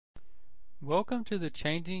Welcome to the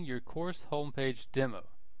Changing Your Course Homepage demo.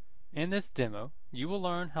 In this demo, you will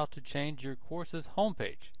learn how to change your course's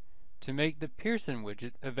homepage to make the Pearson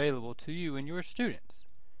widget available to you and your students.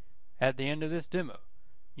 At the end of this demo,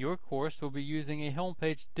 your course will be using a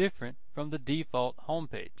homepage different from the default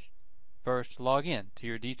homepage. First, log in to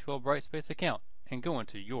your D2L Brightspace account and go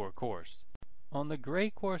into your course. On the gray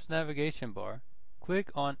course navigation bar, click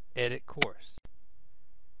on Edit Course.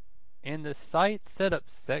 In the Site Setup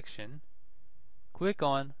section, click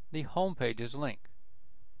on the Homepages link.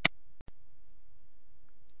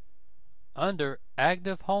 Under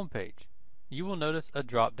Active Homepage, you will notice a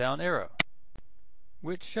drop-down arrow,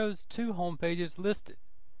 which shows two homepages listed: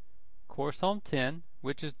 Course Home 10,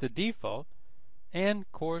 which is the default, and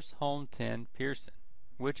Course Home 10 Pearson,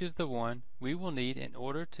 which is the one we will need in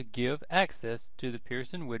order to give access to the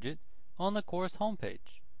Pearson widget on the course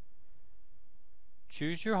homepage.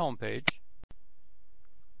 Choose your homepage,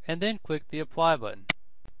 and then click the Apply button.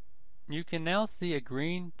 You can now see a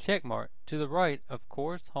green check mark to the right of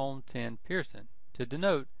Course Home 10 Pearson to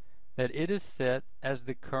denote that it is set as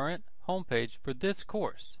the current homepage for this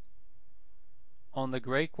course. On the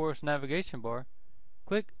gray course navigation bar,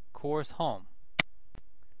 click Course Home.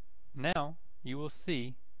 Now you will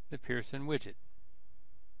see the Pearson widget.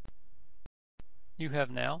 You have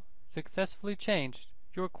now successfully changed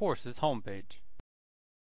your course's homepage.